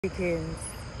Weekends.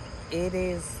 It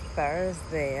is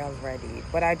Thursday already,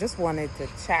 but I just wanted to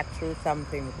chat through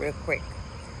something real quick.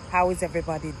 How is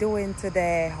everybody doing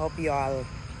today? Hope you all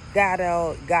got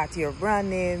out, got your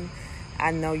running,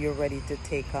 and now you're ready to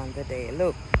take on the day.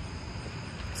 Look,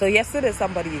 so yesterday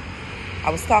I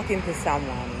was talking to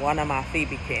someone, one of my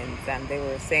Phoebe-Kins, and they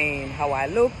were saying how I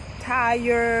looked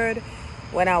tired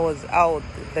when I was out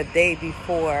the day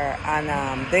before,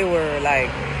 and they were like,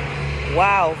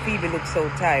 wow, Phoebe looks so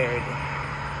tired.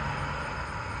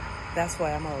 That's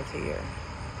why I'm out here.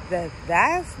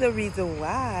 That's the reason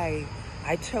why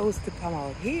I chose to come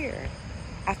out here.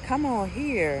 I come out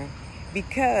here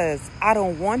because I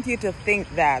don't want you to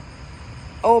think that,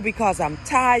 oh, because I'm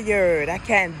tired, I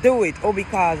can't do it. Oh,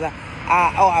 because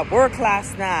I worked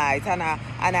last night and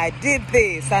I did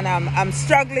this and I'm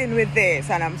struggling with this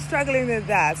and I'm struggling with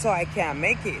that, so I can't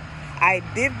make it. I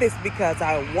did this because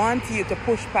I want you to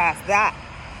push past that.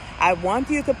 I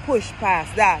want you to push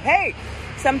past that. Hey,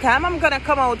 sometime I'm going to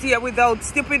come out here without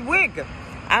stupid wig.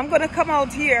 I'm going to come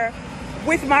out here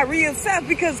with my real self,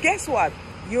 because guess what?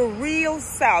 Your real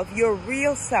self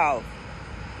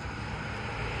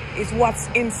is what's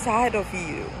inside of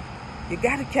you. You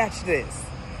got to catch this.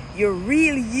 Your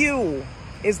real you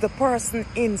is the person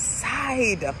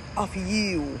inside of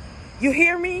you. You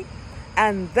hear me?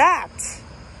 And that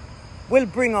will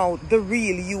bring out the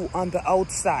real you on the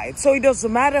outside. So it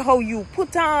doesn't matter how you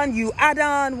put on, you add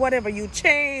on, whatever you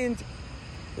change.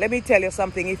 Let me tell you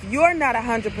something. If you're not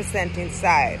 100%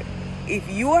 inside, if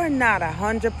you're not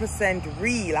 100%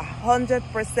 real,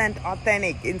 100%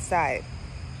 authentic inside,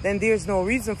 then there's no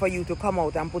reason for you to come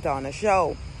out and put on a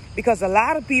show. Because a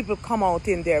lot of people come out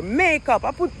in their makeup.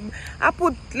 I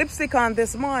put lipstick on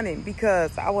this morning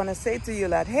because I want to say to you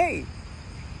that, hey,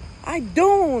 I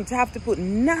don't have to put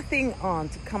nothing on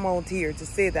to come out here to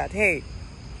say that, hey,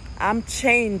 I'm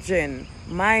changing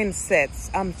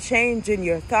mindsets. I'm changing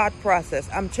your thought process.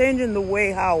 I'm changing the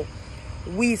way how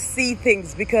we see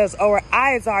things, because our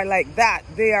eyes are like that.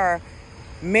 They are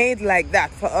made like that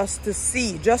for us to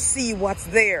see, just see what's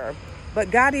there.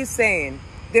 But God is saying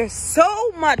there's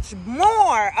so much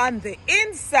more on the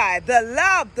inside. The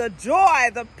love, the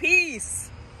joy, the peace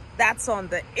that's on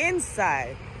the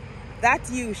inside,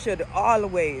 that you should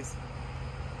always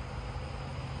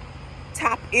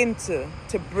tap into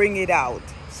to bring it out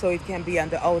so it can be on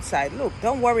the outside. Look,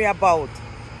 don't worry about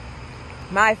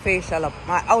my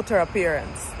outer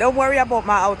appearance. Don't worry about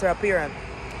my outer appearance.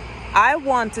 I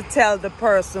want to tell the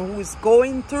person who is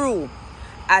going through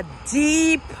a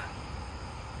deep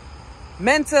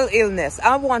mental illness.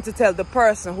 I want to tell the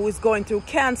person who is going through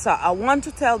cancer. I want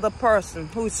to tell the person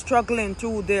who is struggling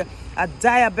through a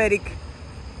diabetic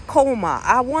coma.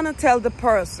 I want to tell the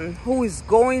person who is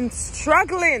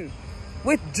struggling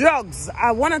with drugs.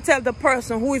 I want to tell the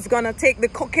person who is going to take the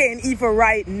cocaine even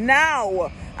right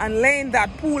now and lay in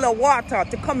that pool of water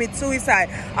to commit suicide.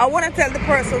 I want to tell the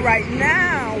person right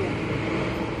now.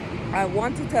 I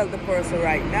want to tell the person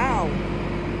right now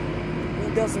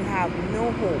who doesn't have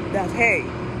no hope that, hey,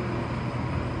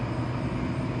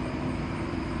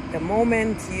 the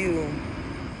moment you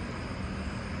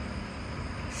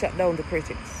shut down the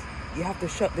critics, you have to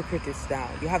shut the critics down.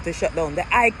 You have to shut down the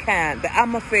I can't, the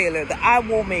I'm a failure, the I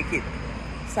won't make it,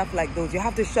 stuff like those. You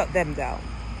have to shut them down.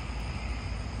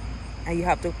 And you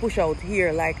have to push out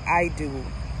here like I do,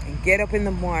 and get up in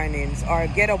the mornings, or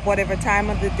get up whatever time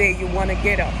of the day you want to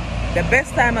get up. The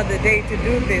best time of the day to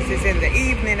do this is in the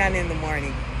evening and in the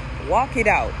morning. Walk it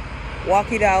out.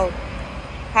 Walk it out.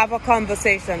 Have a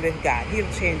conversation with God.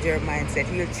 He'll change your mindset.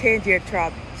 He'll change your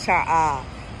thought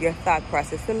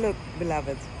process. So look,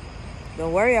 beloveds,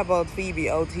 don't worry about Phoebe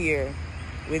out here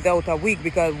without a wig,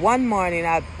 because one morning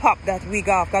I'll pop that wig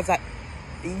off, because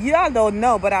y'all don't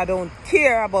know, but I don't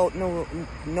care about no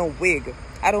wig.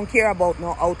 I don't care about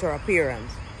no outer appearance.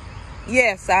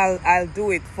 Yes, I'll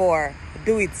do it for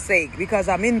its sake, because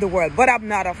I'm in the world, but I'm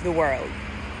not of the world.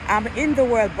 I'm in the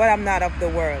world, but I'm not of the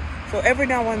world. So every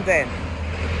now and then,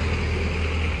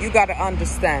 you got to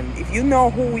understand, if you know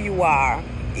who you are,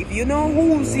 if you know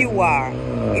whose you are,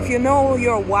 if you know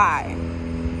your why,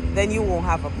 then you won't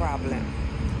have a problem.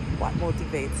 What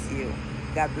motivates you?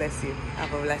 God bless you.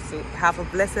 Have a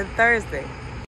blessed Thursday.